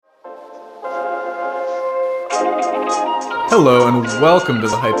Hello and welcome to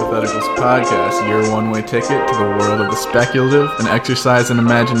the Hypotheticals Podcast, your one-way ticket to the world of the speculative, an exercise in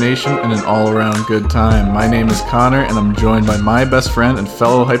imagination, and an all-around good time. My name is Connor, and I'm joined by my best friend and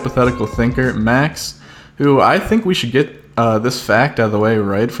fellow hypothetical thinker, Max, who I think we should get this fact out of the way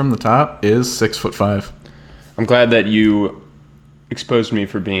right from the top, is 6'5". I'm glad that you exposed me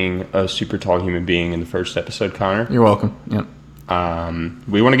for being a super tall human being in the first episode, Connor. You're welcome. Yep.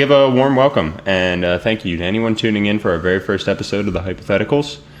 We want to give a warm welcome and thank you to anyone tuning in for our very first episode of the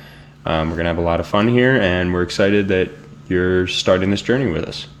Hypotheticals. We're going to have a lot of fun here, and we're excited that you're starting this journey with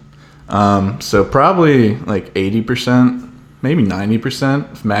us. So probably like 80%, maybe 90%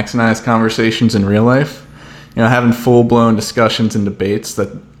 of Max and I's conversations in real life, having full-blown discussions and debates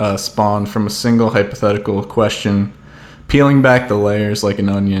that spawn from a single hypothetical question, peeling back the layers like an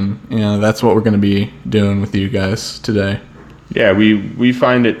onion. That's what we're going to be doing with you guys today. Yeah, we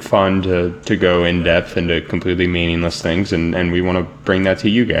find it fun to go in depth into completely meaningless things, and we want to bring that to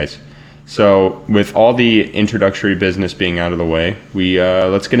you guys. So with all the introductory business being out of the way,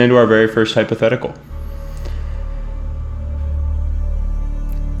 let's get into our very first hypothetical.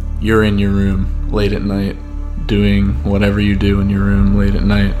 You're in your room late at night, doing whatever you do in your room late at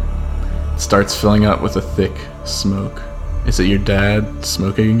night. It starts filling up with a thick smoke. Is it your dad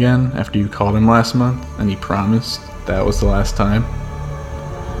smoking again after you called him last month and he promised that was the last time?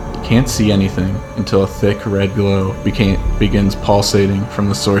 You can't see anything until a thick red glow begins pulsating from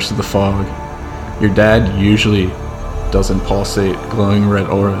the source of the fog. Your dad usually doesn't pulsate glowing red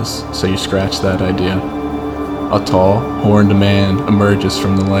auras, so you scratch that idea. A tall, horned man emerges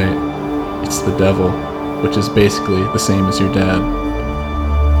from the light. It's the devil, which is basically the same as your dad.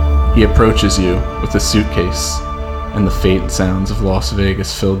 He approaches you with a suitcase, and the faint sounds of Las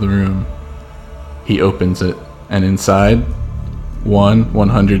Vegas fill the room. He opens it, and inside, one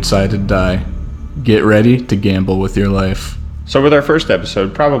 100-sided die. Get ready to gamble with your life. So with our first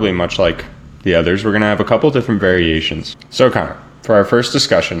episode, probably much like the others, we're going to have a couple different variations. So Connor, for our first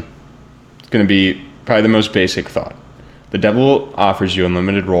discussion, it's going to be probably the most basic thought. The devil offers you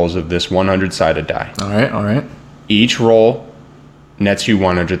unlimited rolls of this 100-sided die. All right. Each roll nets you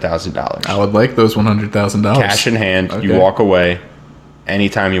 $100,000. I would like those $100,000. Cash in hand, Okay. You walk away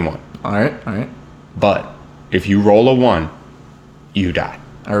anytime you want. All right. But if you roll a 1, you die.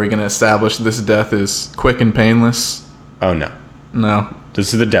 Are we going to establish this death is quick and painless? Oh, no. No.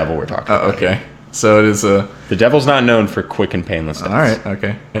 This is the devil we're talking about. Okay. Here. So it is a... The devil's not known for quick and painless deaths. All right,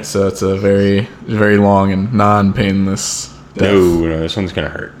 okay. So it's a very, very long and non-painless death. No, this one's going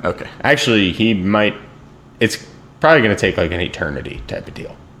to hurt. Okay. Actually, it's probably going to take like an eternity type of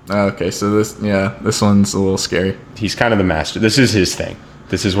deal. Okay, so this one's a little scary. He's kind of the master. This is his thing.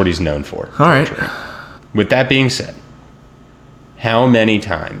 This is what he's known for. All right. With that being said, how many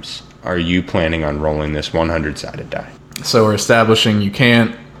times are you planning on rolling this 100-sided die? So we're establishing you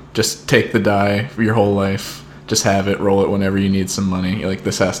can't just take the die for your whole life, just have it, roll it whenever you need some money. Like,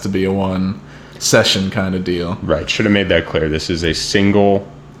 this has to be a one-session kind of deal. Right. Should have made that clear. This is a single...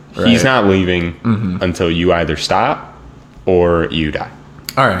 Right. He's not leaving until you either stop or you die.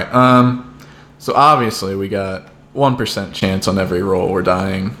 All right. So obviously we got 1% chance on every roll we're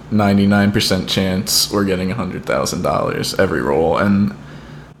dying, 99% chance we're getting $100,000 every roll, and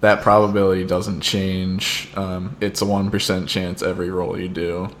that probability doesn't change. It's a 1% chance every roll you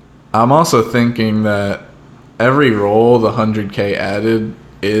do. I'm also thinking that every roll, the 100K added,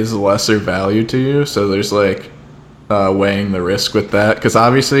 is lesser value to you, so there's like weighing the risk with that, because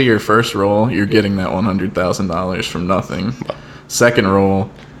obviously your first roll, you're getting that $100,000 from nothing. Second roll,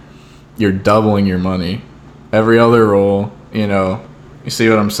 you're doubling your money. Every other roll, you see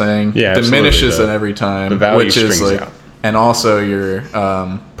what I'm saying? Yeah, diminishes absolutely. at every time, The value which is springs like, out. and also your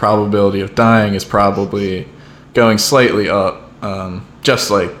probability of dying is probably going slightly up, just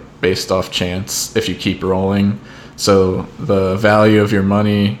like based off chance if you keep rolling. So the value of your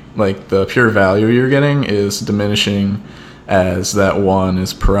money, like the pure value you're getting, is diminishing as that one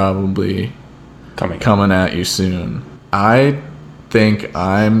is probably coming at you soon. I think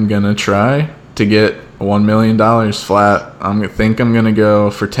I'm gonna try to get $1 million flat. I'm gonna go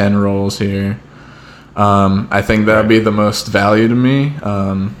for 10 rolls here. I think that would be the most value to me,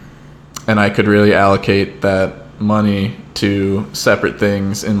 and I could really allocate that money to separate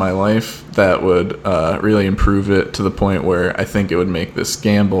things in my life that would really improve it to the point where I think it would make this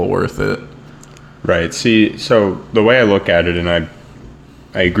gamble worth it. Right. See, so the way I look at it, and I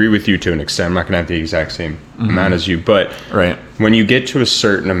agree with you to an extent. I'm not going to have the exact same amount as you, but right. When you get to a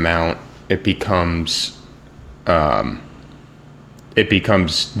certain amount, it becomes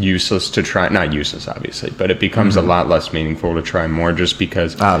useless to try. Not useless, obviously, but it becomes a lot less meaningful to try more, just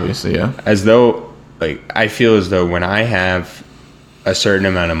because obviously, yeah. as though like, I feel as though when I have a certain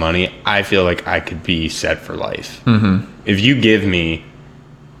amount of money, I feel like I could be set for life. Mm-hmm. If you give me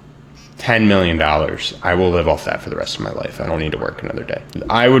 $10 million, I will live off that for the rest of my life. I don't need to work another day.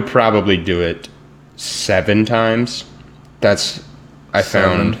 I would probably do it 7 times. I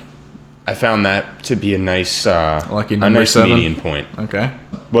found that to be a nice, Lucky a number nice 7. median point. Okay.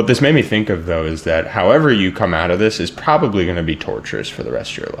 What this made me think of, though, is that however you come out of this is probably going to be torturous for the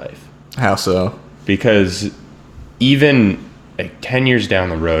rest of your life. How so? Because even like 10 years down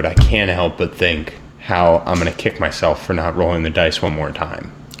the road, I can't help but think how I'm going to kick myself for not rolling the dice one more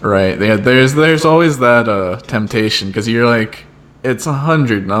time. Right. Yeah, there's always that temptation, because you're like, it's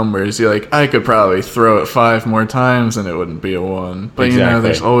 100 numbers. You're like, I could probably throw it 5 more times and it wouldn't be a 1. But Exactly.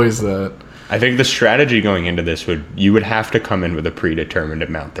 there's always that. I think the strategy going into this you would have to come in with a predetermined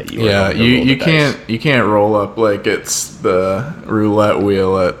amount that you Yeah, are going to roll you the can't dice. you can't roll up like it's the roulette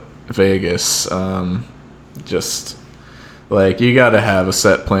wheel at Vegas. Just like, you got to have a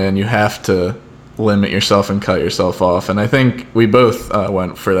set plan. You have to limit yourself and cut yourself off. And I think we both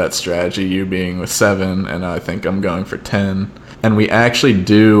went for that strategy. You being with 7, and I think I'm going for 10. And we actually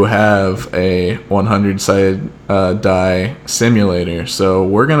do have a 100-sided die simulator, so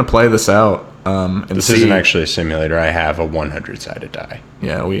we're gonna play this out. And This see. isn't actually a simulator. I have a 100-sided die.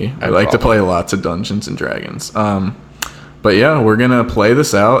 Yeah, we like to play lots of Dungeons and Dragons. But yeah, we're gonna play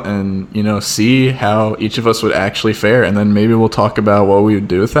this out and see how each of us would actually fare, and then maybe we'll talk about what we would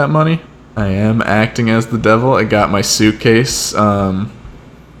do with that money. I am acting as the devil. I got my suitcase. I'm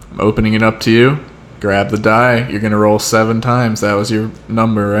opening it up to you. Grab the die. You're gonna roll 7 times. That was your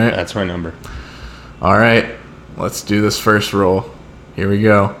number, right? That's my number. All right, let's do this first roll. Here we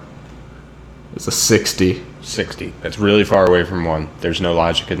go. It's a 60. 60. That's really far away from 1. There's no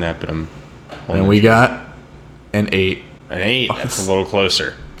logic in that, but I'm... And we got an 8. An 8. That's a little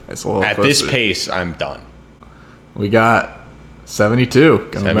closer. It's a little At closer. this pace, I'm done. We got 72.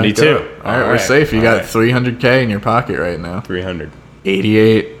 Coming 72. Back up. All right, we're right, safe. You all got right. 300K in your pocket right now. 300.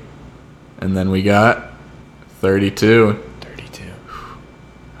 88. And then we got 32. 32.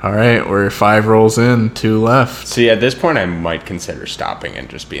 All right, we're 5 rolls in, 2 left. See, at this point, I might consider stopping and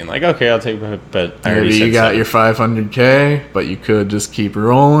just being like, okay, I'll take it, but I already Maybe said you got 7. your 500K, but you could just keep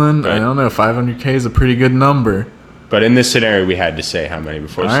rolling. I Right. don't know. 500K is a pretty good number. But in this scenario, we had to say how many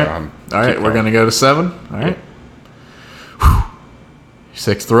before, All right, so I'm... all right, we're going to go to 7. All right. Whew.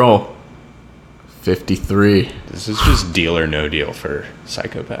 6th roll. 53. This is just deal or no deal for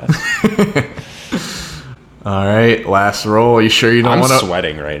psychopaths. All right, last roll. You sure you don't I'm want to?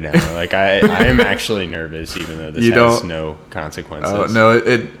 sweating right now. Like, I am actually nervous, even though this You has don't- no consequences. Oh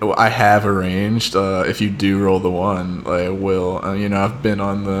no! I have arranged. If you do roll the 1, I will. I've been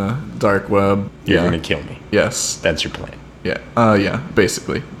on the dark web. You're yeah. going to kill me. Yes. That's your plan. Yeah. Yeah.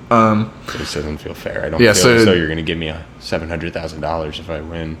 Basically. This doesn't feel fair. I don't Yeah, feel so- as though you're going to give me $700,000 if I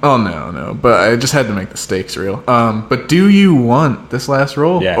win. Oh no! But I just had to make the stakes real. But do you want this last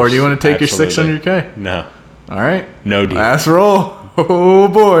roll, Yes, or do you want to take absolutely. your 600K? No. All right. No deal. Last roll. Oh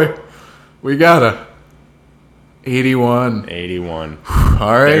boy, we got a 81. 81.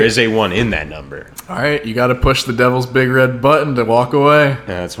 All right. There is a 1 in that number. All right. You got to push the devil's big red button to walk away. Yeah,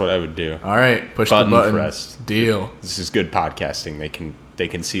 that's what I would do. All right. Push Button the button. press. Deal. This is good podcasting. They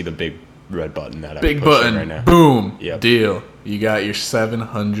can see the big red button that I'm Big pushing button. right now. Boom. Yep. Deal. You got your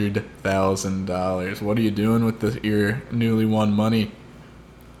 $700,000. What are you doing with your newly won money?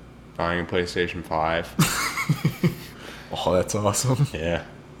 Buying a PlayStation 5. Oh, that's awesome. Yeah,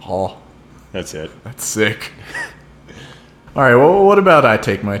 Oh, that's it. that's sick. All right. Well, what about I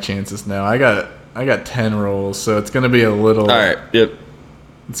take my chances now? I got 10 rolls, so it's gonna be a little. All right. Yep.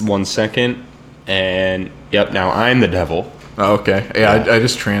 It's 1 second. And, yep, now I'm the devil. Oh, okay. Yeah, Yeah. I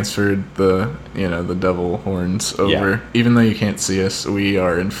just transferred the devil horns over. Yeah. Even though you can't see us, we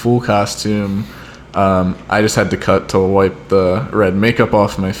are in full costume. I just had to cut to wipe the red makeup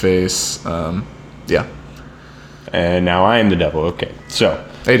off my face. Yeah. And now I am the devil. Okay. So,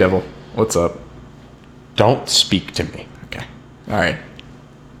 Hey, devil. What's up? don't speak to me. Okay. All right.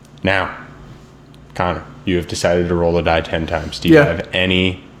 Now, Connor, you have decided to roll the die 10 times. Do you Yeah. have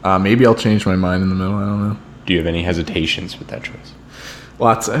any Maybe I'll change my mind in the middle. I don't know. Do you have any hesitations with that choice?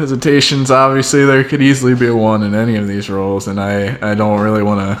 Lots of hesitations. Obviously, there could easily be a 1 in any of these rolls, and I don't really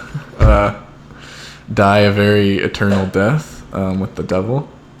want to die a very eternal death with the devil.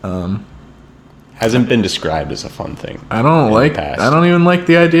 Hasn't been described as a fun thing. I don't the like. past. I don't even like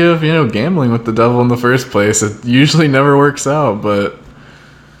the idea of gambling with the devil in the first place. It usually never works out, but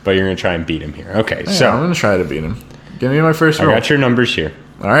But you're going to try and beat him here. Okay, yeah, so I'm gonna try to beat him. Give me my first I roll. got your numbers here.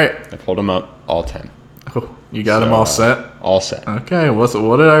 All right. I pulled them up, all 10. Oh, you got them all set? All set. Okay, what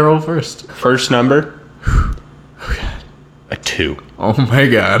did I roll first? First number, a 2. Oh my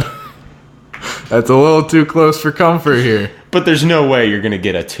god. That's a little too close for comfort here. But there's no way you're gonna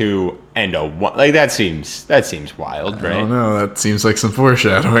get a 2 and a 1. Like that seems wild, I right? don't know. That seems like some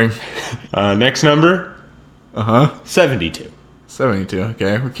foreshadowing. Next number, 72. 72.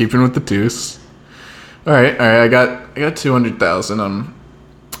 Okay, we're keeping with the twos. All right. I got 200,000.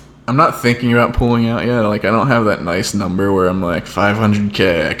 I'm not thinking about pulling out yet. Like, I don't have that nice number where I'm like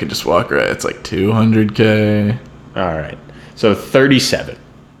 500K. I could just walk right. It's like 200K. All right. So 37.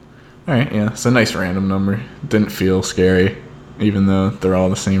 All right. Yeah, it's a nice random number. Didn't feel scary, even though they're all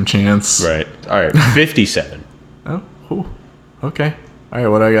the same chance. Right. All right. 57. Oh. Ooh. Okay. All right.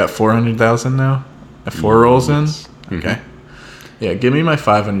 What I got? 400,000 now. 4 rolls in. Mm-hmm. Okay. Yeah. Give me my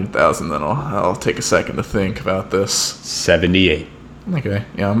 500,000. Then I'll take a second to think about this. 78. Okay,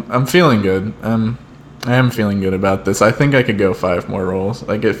 yeah, I'm feeling good. I am feeling good about this. I think I could go 5 more rolls.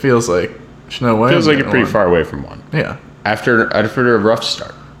 Like, it feels like there's no way. Feels I'm like you're getting pretty one. far away from one. Yeah. After a rough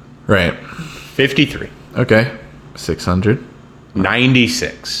start. Right. 53. Okay. 600.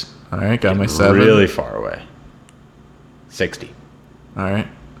 96. All right, got my 7. Really far away. 60. All right,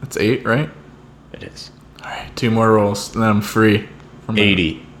 that's 8, right? It is. All right, 2 more rolls, and then I'm free. From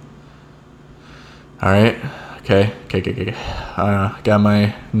 80. All right. Okay. Got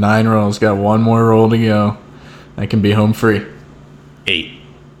my 9 rolls. Got 1 more roll to go. I can be home free. 8.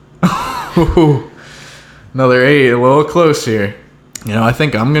 Another 8. A little close here. You know, I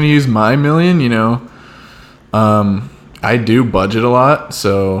think I'm gonna use my million. You know, I do budget a lot,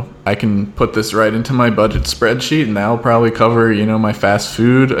 so I can put this right into my budget spreadsheet, and that'll probably cover, you know, my fast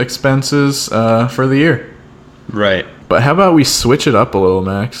food expenses for the year. Right. But how about we switch it up a little,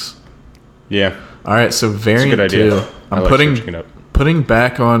 Max? Yeah. All right, so That's a variant good idea. 2. I I'm like switching it up. putting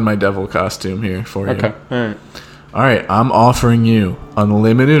back on my devil costume here for you. Okay. All right. All right, I'm offering you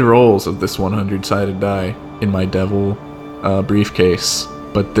unlimited rolls of this 100-sided die in my devil briefcase.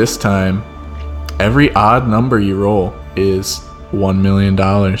 But this time, every odd number you roll is $1 million.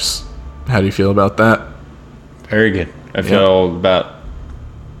 How do you feel about that? Very good. I feel about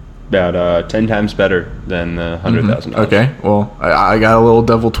 10 times better than the $100,000. Okay, well, I got a little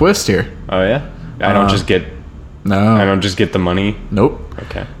devil twist here. Oh yeah. I don't just get the money. Nope.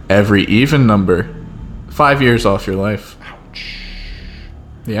 Okay. Every even number, 5 years off your life. Ouch.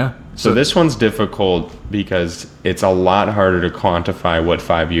 Yeah. So this one's difficult because it's a lot harder to quantify what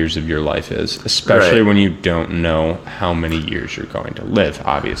 5 years of your life is, especially Right. when you don't know how many years you're going to live,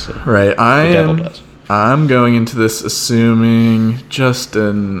 obviously. Right. The devil does. I'm going into this assuming just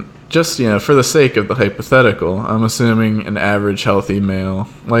you know, for the sake of the hypothetical, I'm assuming an average healthy male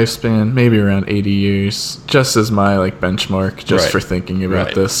lifespan, maybe around 80 years, just as my like benchmark, just Right. for thinking about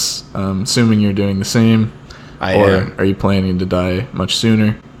Right. this. Assuming you're doing the same, I or am. are you planning to die much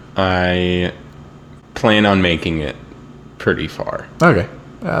sooner? I plan on making it pretty far. Okay,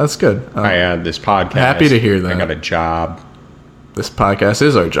 that's good. I had this podcast. Happy to hear that. I got a job. This podcast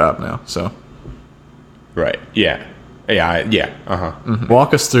is our job now, so Right. Yeah. Yeah. Uh-huh.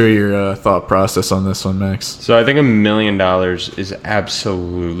 walk us through your thought process on this one, Max. So I think $1 million is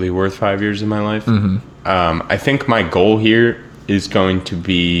absolutely worth 5 years of my life. I think my goal here is going to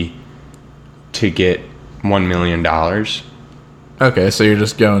be to get $1 million. Okay, so you're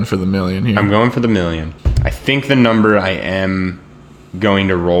just going for the million here. I'm going for the million. I think the number I am going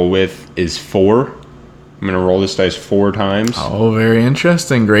to roll with is 4. I'm going to roll this dice 4 times. Oh, very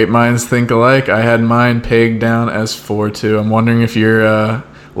interesting. Great minds think alike. I had mine pegged down as 4 too. I'm wondering if your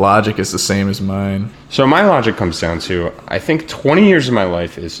logic is the same as mine. So my logic comes down to, I think 20 years of my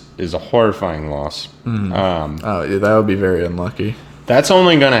life is a horrifying loss. Oh, yeah, that would be very unlucky. That's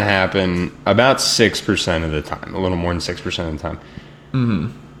only going to happen about 6% of the time, a little more than 6% of the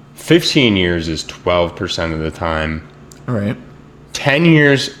time. 15 years is 12% of the time. All right. 10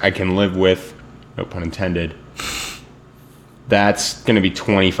 years I can live with, no pun intended. That's going to be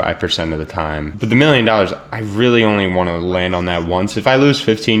 25% of the time. But the $1 million, I really only want to land on that once. If I lose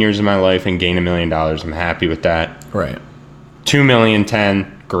 15 years of my life and gain $1 million, I'm happy with that. Right. 2 million,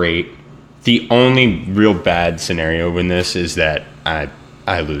 10, great. The only real bad scenario in this is that I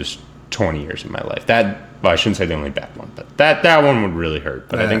lose 20 years of my life. Well, I shouldn't say the only bad one, but that one would really hurt.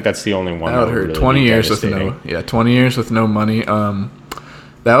 But I think that's the only one That would hurt. really 20 be years with devastating. 20 years with no money.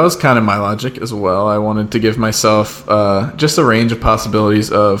 That was kind of my logic as well. I wanted to give myself just a range of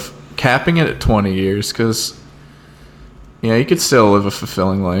possibilities of capping it at 20 years because, yeah, you could still live a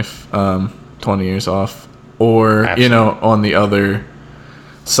fulfilling life 20 years off. Or, Absolutely. you know, on the other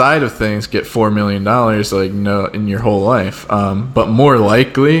side of things, get $4 million like no in your whole life. But more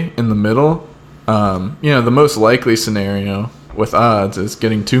likely in the middle, The most likely scenario with odds is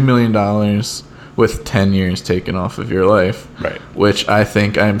getting $2 million with 10 years taken off of your life. Right. Which I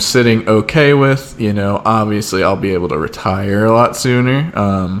think I'm sitting okay with. Obviously I'll be able to retire a lot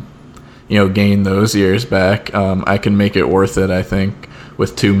sooner. Gain those years back. I can make it worth it, I think,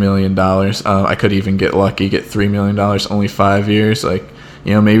 with $2 million. I could even get lucky, get $3 million, only 5 years.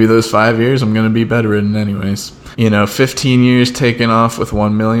 Maybe those 5 years I'm going to be bedridden anyways. 15 years taken off with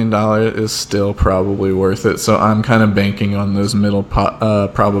 $1 million is still probably worth it. So I'm kind of banking on those middle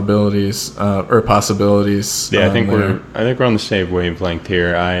probabilities or possibilities. Yeah, I think we're on the same wavelength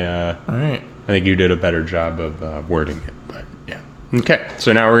here. All right. I think you did a better job of wording it, but yeah. Okay,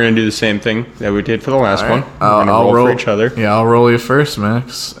 so now we're gonna do the same thing that we did for the last one. We're gonna roll for each other. Yeah, I'll roll you first,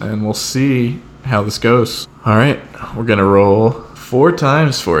 Max, and we'll see how this goes. All right, we're gonna roll 4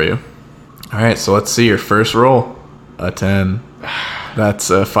 times for you. All right, so let's see your first roll. A 10. That's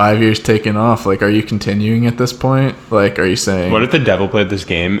 5 years taken off. Are you continuing at this point? Are you saying... What if the devil played this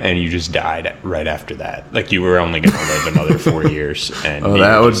game and you just died right after that? You were only going to live another 4 years. And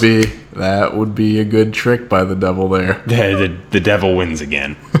that would be a good trick by the devil there. The devil wins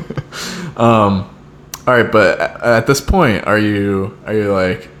again. All right, but at this point, are you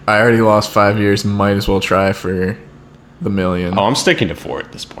like, I already lost 5 years, might as well try for the million? Oh, I'm sticking to 4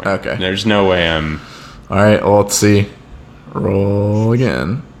 at this point. Okay. There's no way I'm... All right, well, let's see. Roll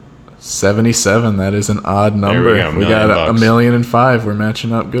again. 77. That is an odd number. There we got $1.5 million. We're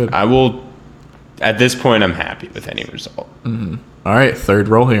matching up good. I will. At this point, I'm happy with any result. Mm-hmm. All right, third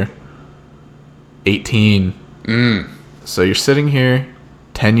roll here. 18. So you're sitting here,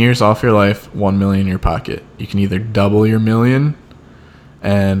 10 years off your life, $1 million in your pocket. You can either double your million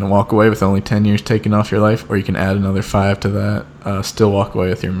and walk away with only 10 years taken off your life, or you can add another 5 to that, still walk away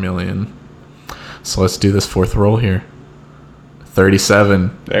with your million. So let's do this fourth roll here.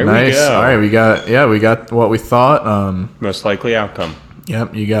 37. There nice. we go. All right, we got what we thought. Most likely outcome.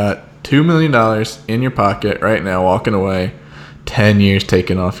 Yep, you got $2 million in your pocket right now, walking away. 10 years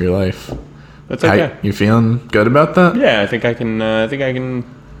taken off your life. That's okay. You feeling good about that? Yeah, I think I can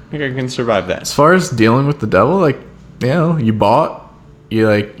survive that. As far as dealing with the devil, you bought, you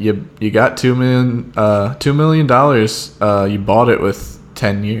got $2 million. You bought it with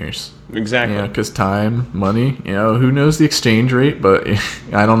 10 years. Exactly. Because time, money, who knows the exchange rate, but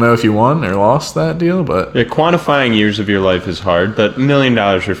I don't know if you won or lost that deal, but... Yeah, quantifying years of your life is hard, but $1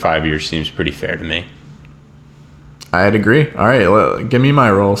 million for 5 years seems pretty fair to me. I'd agree. All right, give me my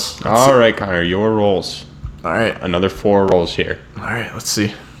rolls. All right, Connor, your rolls. All right. Another 4 rolls here. All right, let's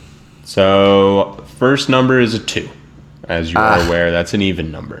see. So, first number is a 2. As you are aware, that's an even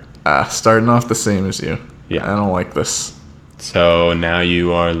number. Starting off the same as you. Yeah. I don't like this. So now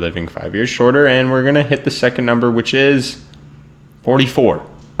you are living 5 years shorter, and we're going to hit the second number, which is 44.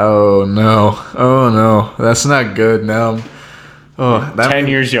 Oh, no. That's not good. Now, 10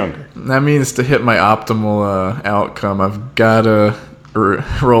 years younger. That means to hit my optimal outcome, I've got to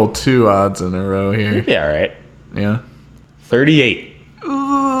roll 2 odds in a row here. You'll be all right. Yeah. 38.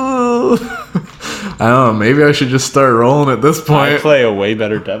 Ooh. I don't know. Maybe I should just start rolling at this point. I play a way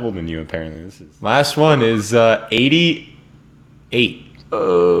better devil than you, apparently. Last one is 88.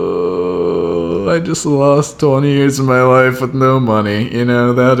 Oh, I just lost 20 years of my life with no money.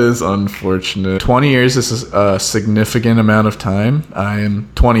 That is unfortunate. 20 years is a significant amount of time. I am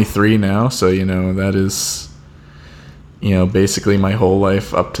 23 now, so, that is, basically my whole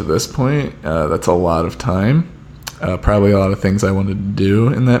life up to this point. That's a lot of time. Probably a lot of things I wanted to do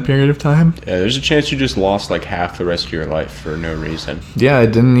in that period of time. Yeah, there's a chance you just lost half the rest of your life for no reason. Yeah, I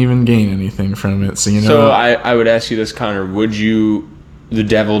didn't even gain anything from it. So I would ask you this, Connor. Would you... The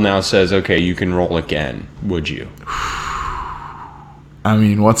devil now says, okay, you can roll again. Would you? I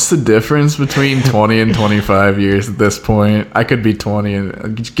mean, what's the difference between 20 and 25 years at this point? I could be 20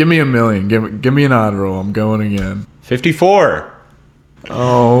 and... Give me $1 million. Give me an odd roll. I'm going again. 54.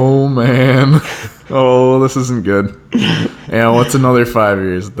 Oh, man. Oh, this isn't good. Yeah, what's another 5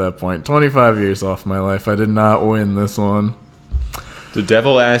 years at that point? 25 years off my life. I did not win this one. The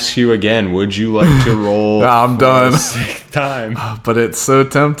devil asks you again, would you like to roll? I'm done. The 6th time. But it's so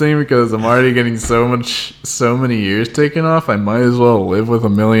tempting because I'm already getting so many years taken off. I might as well live with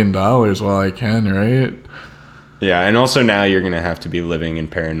 $1 million while I can, right? Yeah, and also now you're going to have to be living in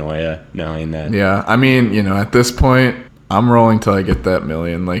paranoia knowing that. Yeah, I mean, at this point, I'm rolling till I get that $1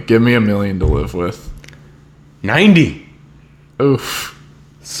 million. Give me $1 million to live with. 90. Oof.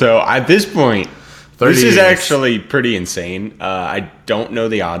 So at this point, this is years. actually pretty insane. I don't know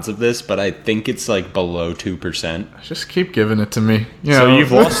the odds of this, but I think it's below 2%. Just keep giving it to me. So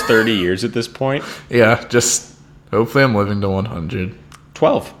you've lost 30 years at this point? Yeah, just hopefully I'm living to 100.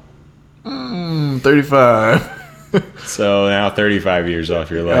 12. 35. So now 35 years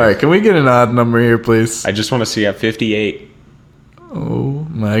off your life. All right, can we get an odd number here, please? I just want to see at 58. Oh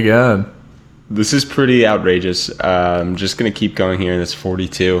my God. This is pretty outrageous. I'm just going to keep going here, and it's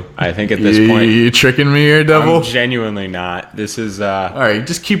 42. I think at this point... You tricking me here, Devil? I'm genuinely not. This is... All right,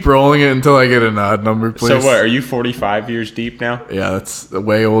 just keep rolling it until I get an odd number, please. So what, are you 45 years deep now? Yeah, that's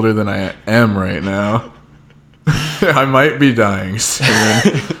way older than I am right now. I might be dying soon.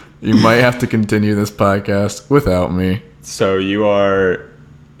 You might have to continue this podcast without me. So you are...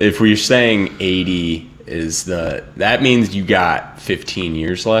 If we're saying 80 is the... That means you got 15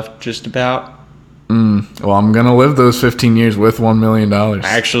 years left, just about. Well, I'm going to live those 15 years with $1 million.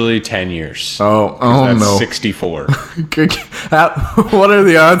 Actually, 10 years. Oh That's no. 64. What are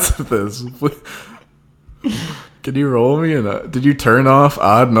the odds of this? Can you roll me? Did you turn off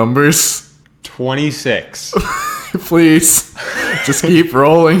odd numbers? 26. Please. Just keep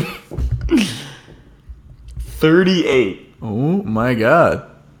rolling. 38. Oh my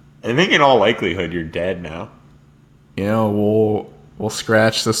God. I think in all likelihood you're dead now. You know, we'll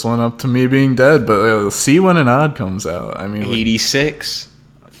scratch this one up to me being dead, but see when an odd comes out. I mean, 86.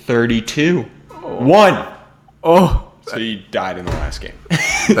 32. 1. oh, So you died in the last game.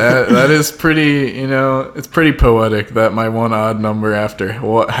 that is pretty. You know, it's pretty poetic that my one odd number after.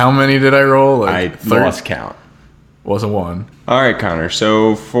 How many did I roll? I lost count. Was a 1. All right, Connor.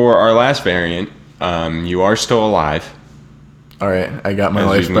 So for our last variant, you are still alive. All right, I got my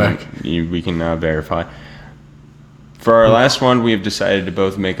As life back. We can now verify. For our last one, we have decided to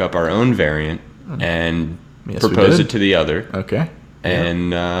both make up our own variant and Yes, we propose did. it to the other Okay.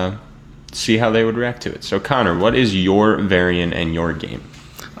 and see how they would react to it. So, Connor, what is your variant and your game?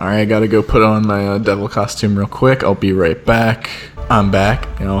 All right, I got to go put on my devil costume real quick. I'll be right back. I'm back.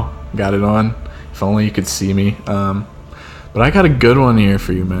 You know, got it on. If only you could see me. But I got a good one here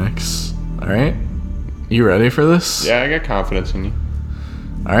for you, Max. All right, you ready for this? Yeah, I got confidence in you.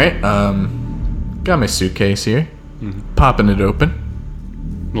 All right. Got my suitcase here. Popping it open.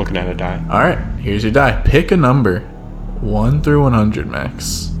 I'm looking at a die. All right, here's your die. Pick a number, 1 through 100,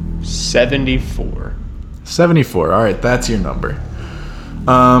 Max. 74. 74. All right, that's your number.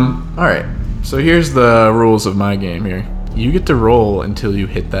 All right. So here's the rules of my game here. You get to roll until you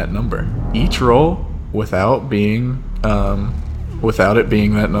hit that number. Each roll without it being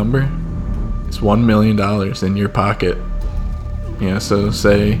that number is $1 million in your pocket. You know, so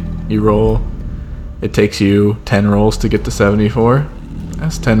say you roll, it takes you 10 rolls to get to 74.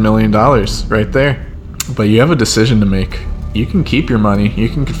 That's $10 million right there. But you have a decision to make. You can keep your money, you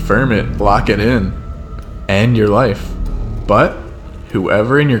can confirm it, lock it in, end your life. But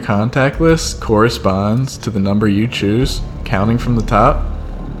whoever in your contact list corresponds to the number you choose, counting from the top,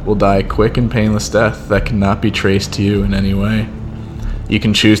 will die a quick and painless death that cannot be traced to you in any way. You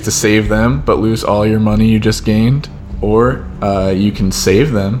can choose to save them but lose all your money you just gained, or you can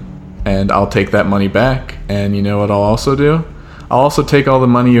save them and I'll take that money back. And you know what I'll also do? I'll also take all the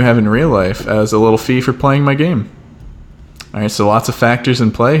money you have in real life as a little fee for playing my game. Alright, so lots of factors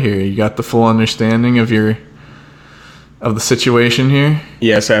in play here. You got the full understanding of the situation here?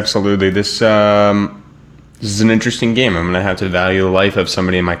 Yes, absolutely. This is an interesting game. I'm going to have to value the life of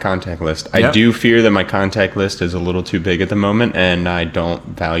somebody in my contact list. I Yep. do fear that my contact list is a little too big at the moment, and I don't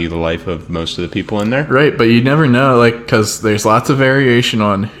value the life of most of the people in there. Right, but you never know, like, because there's lots of variation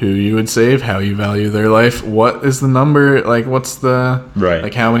on who you would save, how you value their life, what is the number, like, what's the, Right.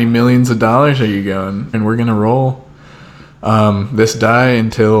 like, how many millions of dollars are you going? And we're going to roll this die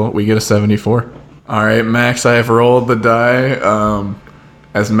until we get a 74. All right, Max, I have rolled the die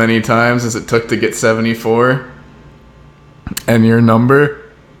as many times as it took to get 74, and your number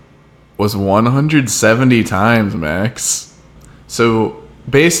was 170 times, Max. So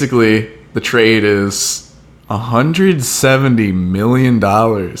basically, the trade is $170 million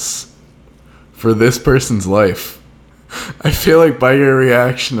for this person's life. I feel like by your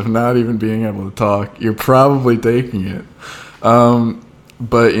reaction of not even being able to talk, you're probably taking it.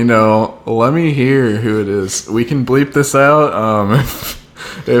 But, you know, let me hear who it is. We can bleep this out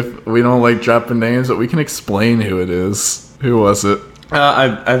if we don't like dropping names, but we can explain who it is. Who was it?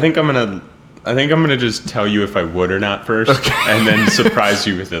 I think I'm gonna just tell you if I would or not first, and then surprise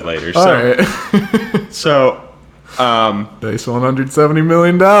you with it later. All right. So, Nice $170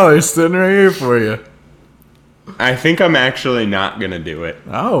 million sitting right here for you. I think I'm actually not gonna do it.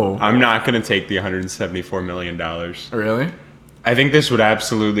 Oh. I'm not gonna take the $174 million. Really? I think this would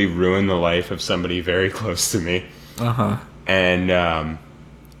absolutely ruin the life of somebody very close to me. Uh-huh. And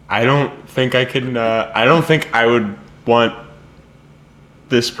I don't think I can. I don't think I would want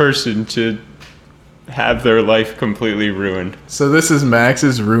this person to have their life completely ruined. So this is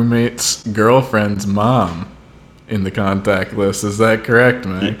Max's roommate's girlfriend's mom in the contact list. Is that correct,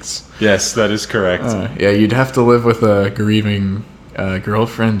 Max? Yes, that is correct. Yeah, you'd have to live with a grieving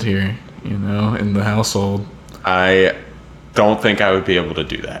girlfriend here, in the household. I don't think I would be able to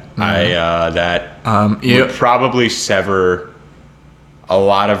do that. Would probably sever a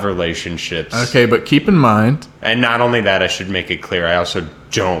lot of relationships. Okay, but keep in mind... And not only that, I should make it clear, I also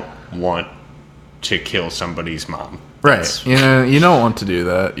don't want to kill somebody's mom. Right. You don't want to do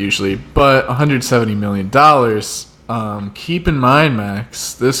that usually, but $170 million, keep in mind,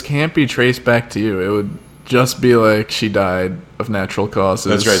 Max, this can't be traced back to you. It would just be like she died of natural causes.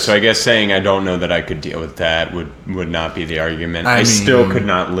 That's right. So I guess saying I don't know that I could deal with that would not be the argument. I still could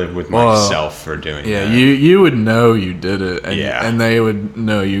not live with myself for doing that. Yeah, you would know you did it, and, yeah. And they would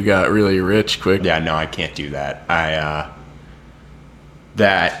know you got really rich quick. Yeah, no, I can't do that. I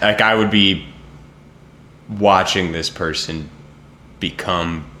would be watching this person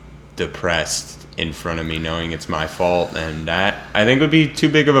become depressed in front of me, knowing it's my fault, and that I think would be too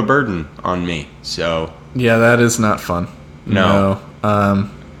big of a burden on me. So yeah, that is not fun. No.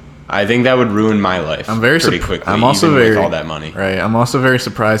 I think that would ruin my life. I'm very pretty quickly. I'm also even very with all that money. Right. I'm also very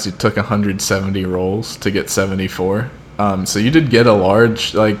surprised you took 170 rolls to get 74. So you did get a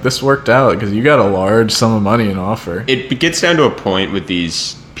large, this worked out because you got a large sum of money in offer. It gets down to a point with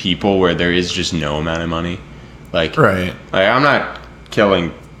these people where there is just no amount of money. Right. I'm not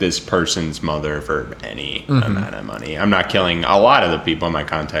killing this person's mother for any amount of money. I'm not killing a lot of the people on my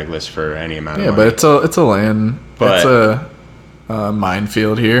contact list for any amount of money. Yeah, but it's a land. It's a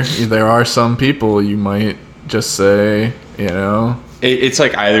minefield here. There are some people you might just say, It's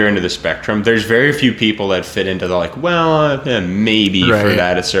like either end of the spectrum. There's very few people that fit into the maybe right. for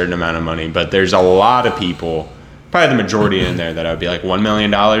that a certain amount of money. But there's a lot of people, probably the majority in there, that I would be like, $1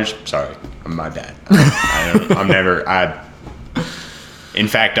 million? Sorry, my bad. In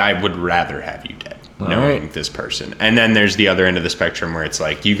fact, I would rather have you dead, knowing this person. And then there's the other end of the spectrum where it's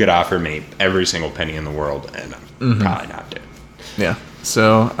like, you could offer me every single penny in the world, and I'm probably not dead. Yeah.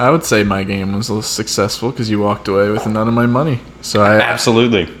 So I would say my game was successful because you walked away with none of my money. So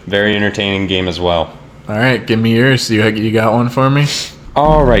Absolutely. Very entertaining game as well. All right, give me yours. You got one for me?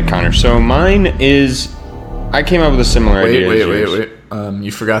 All right, Connor. So mine is... I came up with a similar idea as yours. Wait.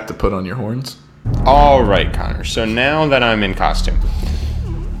 You forgot to put on your horns. All right, Connor. So now that I'm in costume,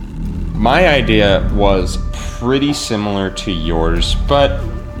 my idea was pretty similar to yours, but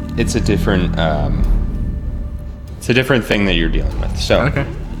it's a different thing that you're dealing with. So okay,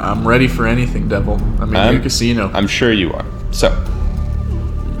 I'm ready for anything, Devil. I'm in your casino. I'm sure you are. So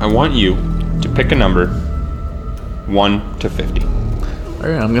I want you to pick a number 1 to 50. All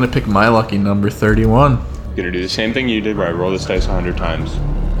right, I'm gonna pick my lucky number, 31. You're gonna do the same thing you did, where I roll this dice 100 times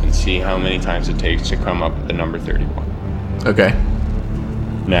and see how many times it takes to come up with the number 31. Okay.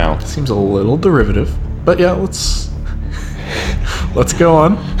 Now, seems a little derivative, but yeah, let's go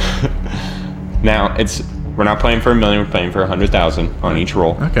on. Now we're not playing for $1 million. We're playing for 100,000 on each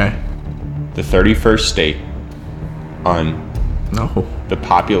roll. Okay. The 31st state on the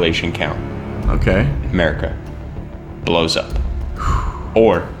population count. Okay. America blows up,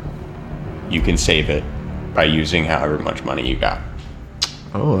 or you can save it by using however much money you got.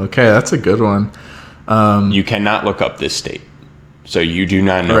 Oh, okay, that's a good one. You cannot look up this state. So you do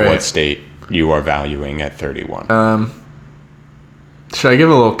not know what state you are valuing at 31. Should I give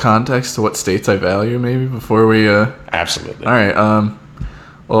a little context to what states I value maybe before we... Absolutely. All right.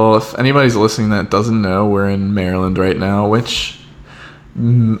 Well, if anybody's listening that doesn't know, we're in Maryland right now, which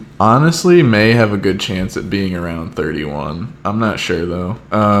honestly may have a good chance at being around 31. I'm not sure, though.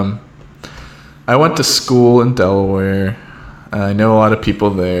 I went to school in Delaware. I know a lot of people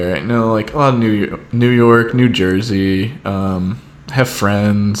there. I know a lot of New York, New Jersey. Have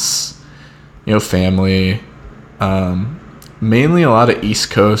friends, family. Mainly a lot of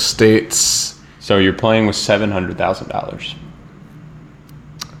East Coast states. So you're playing with $700,000.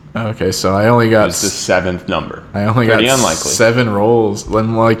 Okay, so I only got... It's the seventh number. I only Pretty got unlikely. 7 rolls,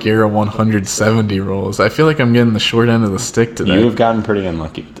 unlike your 170 rolls. I feel like I'm getting the short end of the stick today. You have gotten pretty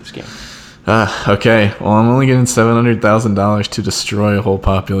unlucky with this game. Okay, well, I'm only getting $700,000 to destroy a whole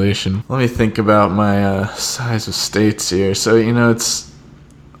population. Let me think about my size of states here. So, it's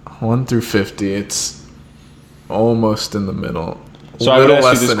 1 through 50. It's almost in the middle. So I would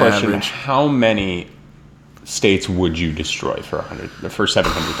ask you this question. Average. How many states would you destroy for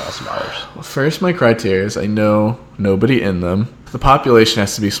 $700,000? Well, first, my criteria is I know nobody in them. The population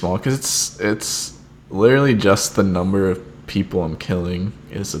has to be small because it's literally just the number of people I'm killing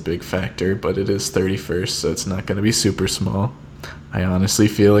is a big factor, but it is 31st, so it's not going to be super small. I honestly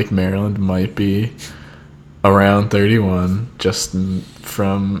feel like Maryland might be around 31, just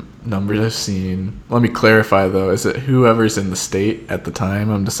from numbers I've seen. Let me clarify, though. Is it whoever's in the state at the time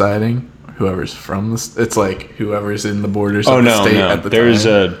I'm deciding? Whoever's from the... It's like whoever's in the borders of the state at the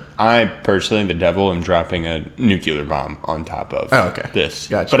time? I personally, the devil, am dropping a nuclear bomb on top of this.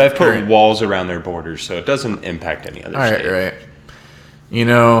 Gotcha. But I've put walls around their borders, so it doesn't impact any other state. Right. You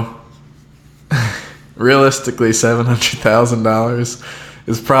know, realistically, $700,000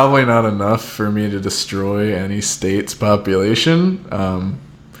 is probably not enough for me to destroy any state's population.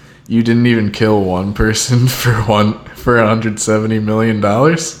 You didn't even kill one person for $170 million.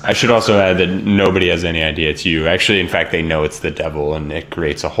 I should also add that nobody has any idea it's you. Actually, in fact, they know it's the devil, and it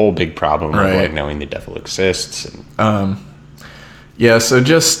creates a whole big problem of like knowing the devil exists. Yeah, so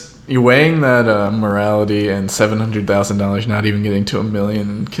just you're weighing that morality and $700,000 not even getting to $1 million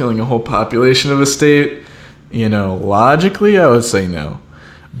and killing a whole population of a state. You know, logically, I would say no.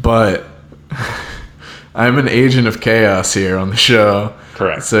 But I'm an agent of chaos here on the show.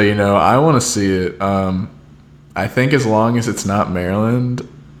 Correct. So, you know, I want to see it. I think as long as it's not Maryland,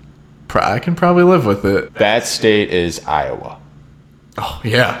 I can probably live with it. That state is Iowa. Oh,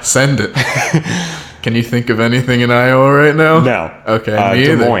 yeah. Send it. Can you think of anything in Iowa right now? No. Okay.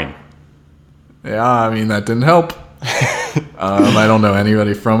 Des Moines. Yeah, I mean, that didn't help. I don't know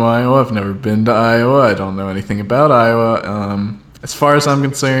anybody from Iowa. I've never been to Iowa. I don't know anything about Iowa. As far as I'm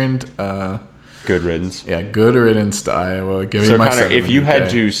concerned, good riddance. Yeah, good riddance to Iowa. Give so, me my Connor, if you had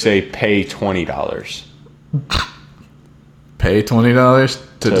to say pay $20. Pay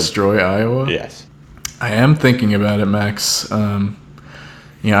 $20 to destroy Iowa? Yes. I am thinking about it, Max.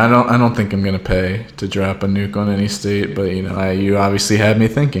 Yeah, I don't think I'm gonna pay to drop a nuke on any state, but you know, you obviously had me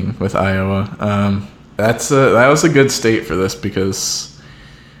thinking with Iowa. That was a good state for this because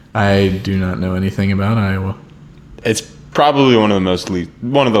I do not know anything about Iowa. It's probably one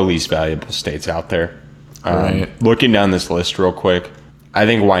of the least valuable states out there. Right. Looking down this list real quick, I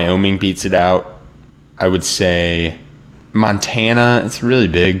think Wyoming beats it out. I would say Montana. It's really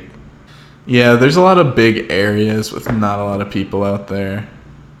big. Yeah, there's a lot of big areas with not a lot of people out there.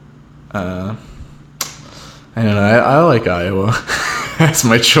 I don't know. I like Iowa. That's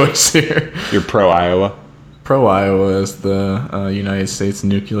my choice here. You're pro Iowa? Pro Iowa as the United States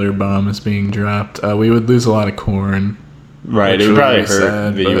nuclear bomb is being dropped. We would lose a lot of corn. Right, it would probably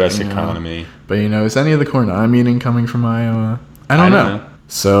hurt the U.S. economy. But, you know, is any of the corn I'm eating coming from Iowa? I don't know.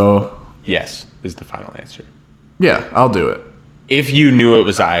 So... Yes, is the final answer. Yeah, I'll do it. If you knew it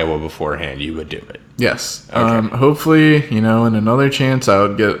was Iowa beforehand, you would do it. Yes. Okay. Hopefully, you know, in another chance, I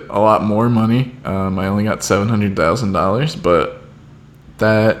would get a lot more money. I only got $700,000, but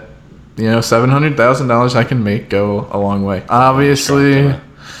that, you know, $700,000 I can make go a long way.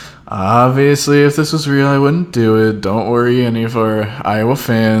 Obviously, if this was real, I wouldn't do it. Don't worry, any of our Iowa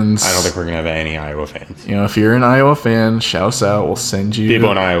fans. I don't think we're going to have any Iowa fans. You know, if you're an Iowa fan, shout us out. We'll send you...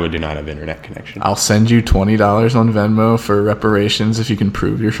 People in Iowa do not have internet connection. I'll send you $20 on Venmo for reparations if you can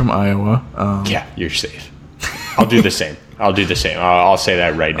prove you're from Iowa. Yeah, you're safe. I'll do the same. I'll say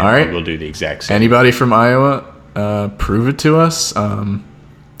that right now. All right. We'll do the exact same. Anybody from Iowa, prove it to us.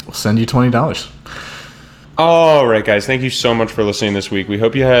 We'll send you $20. All right, guys. Thank you so much for listening this week. We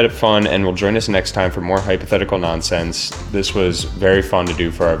hope you had fun and will join us next time for more hypothetical nonsense. This was very fun to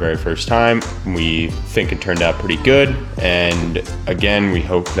do for our very first time. We think it turned out pretty good. And again, we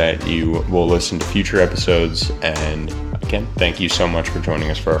hope that you will listen to future episodes. And again, thank you so much for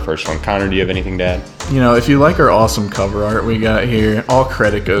joining us for our first one. Connor, do you have anything to add? You know, if you like our awesome cover art we got here, all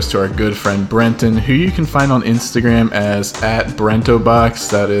credit goes to our good friend Brenton, who you can find on Instagram as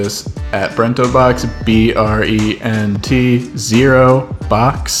 @BrentoBox. That is @BrentoBox,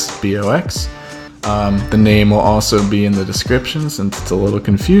 BRENT0box, BOX. The name will also be in the description since it's a little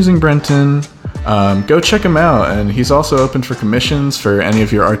confusing, Brenton. Go check him out, and he's also open for commissions for any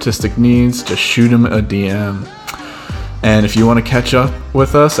of your artistic needs. Just shoot him a DM. And if you want to catch up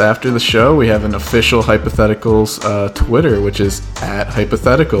with us after the show, we have an official Hypotheticals Twitter, which is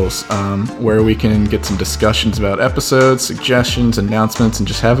 @Hypotheticals, where we can get some discussions about episodes, suggestions, announcements, and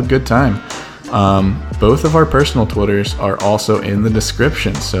just have a good time. Both of our personal Twitters are also in the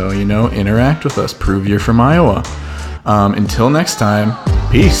description, so, you know, interact with us. Prove you're from Iowa. Until next time,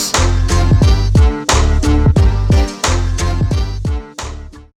 peace.